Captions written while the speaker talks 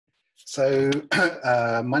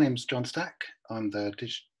My name is John Stack. I'm the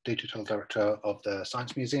Digital Director of the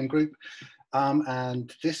Science Museum Group.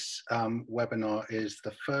 And this webinar is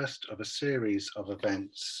the first of a series of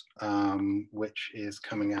events which is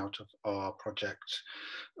coming out of our project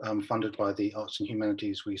funded by the Arts and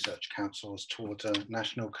Humanities Research Councils towards a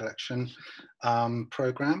national collection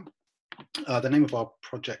programme. The name of our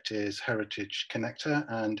project is Heritage Connector,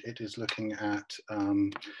 and it is looking at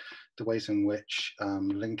the ways in which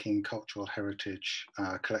linking cultural heritage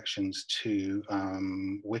collections to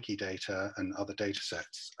Wikidata and other data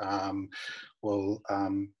sets will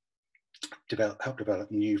help develop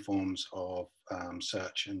new forms of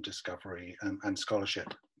search and discovery and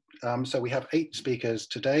scholarship. So we have 8 speakers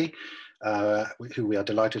today who we are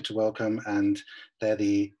delighted to welcome, and they're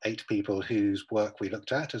the 8 people whose work we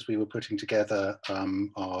looked at as we were putting together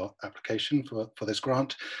our application for this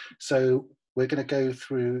grant. So we're going to go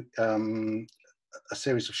through a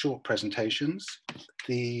series of short presentations.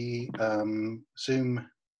 The Zoom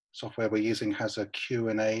software we're using has a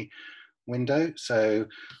Q&A window. So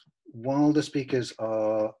while the speakers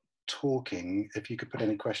are talking, if you could put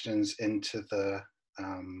any questions into the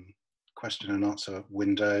question and answer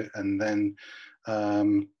window, and then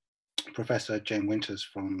Professor Jane Winters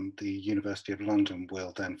from the University of London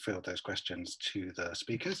will then field those questions to the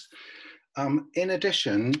speakers. In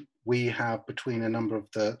addition, we have, between a number of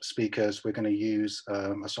the speakers, we're going to use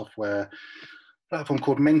a software platform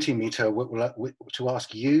called Mentimeter to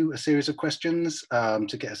ask you a series of questions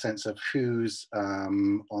to get a sense of who's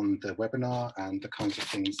on the webinar and the kinds of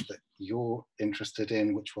things that you're interested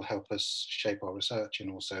in, which will help us shape our research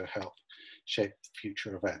and also help shape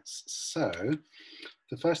future events. So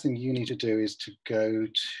the first thing you need to do is to go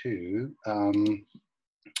to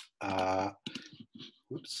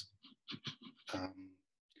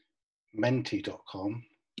menti.com,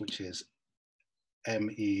 which is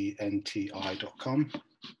menti.com.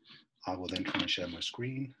 I will then try and share my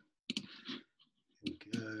screen. Here we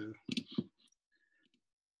go.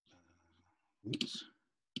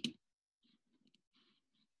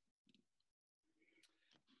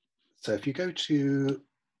 So if you go to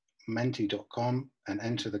menti.com and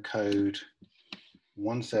enter the code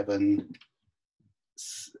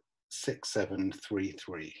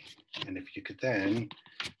 176733, and if you could then,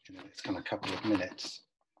 in the next kind of couple of minutes,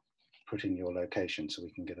 put in your location so we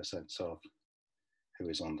can get a sense of who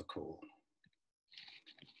is on the call.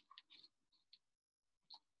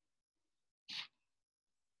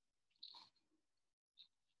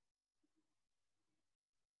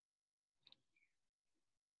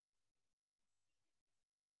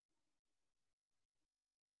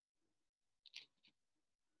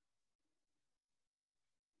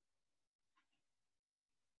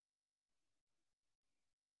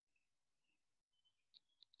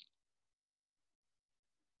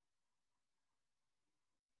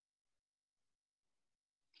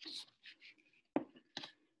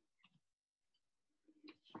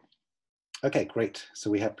 Okay, great. So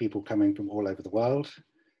we have people coming from all over the world.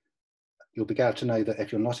 You'll be glad to know that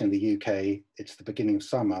if you're not in the UK, it's the beginning of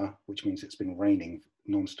summer, which means it's been raining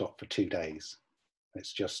non-stop for 2 days.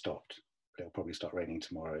 It's just stopped. It'll probably start raining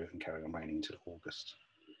tomorrow and carry on raining until August.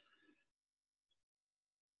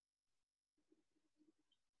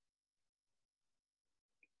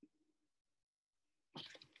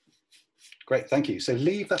 Great, thank you. So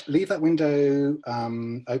leave that window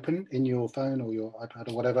open in your phone or your iPad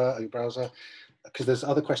or whatever, or your browser, because there's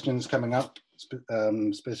other questions coming up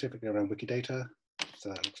specifically around Wikidata. So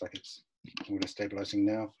that looks like it's already stabilizing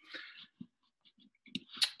now.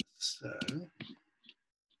 So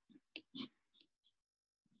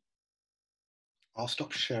I'll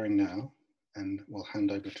stop sharing now and we'll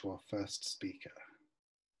hand over to our first speaker.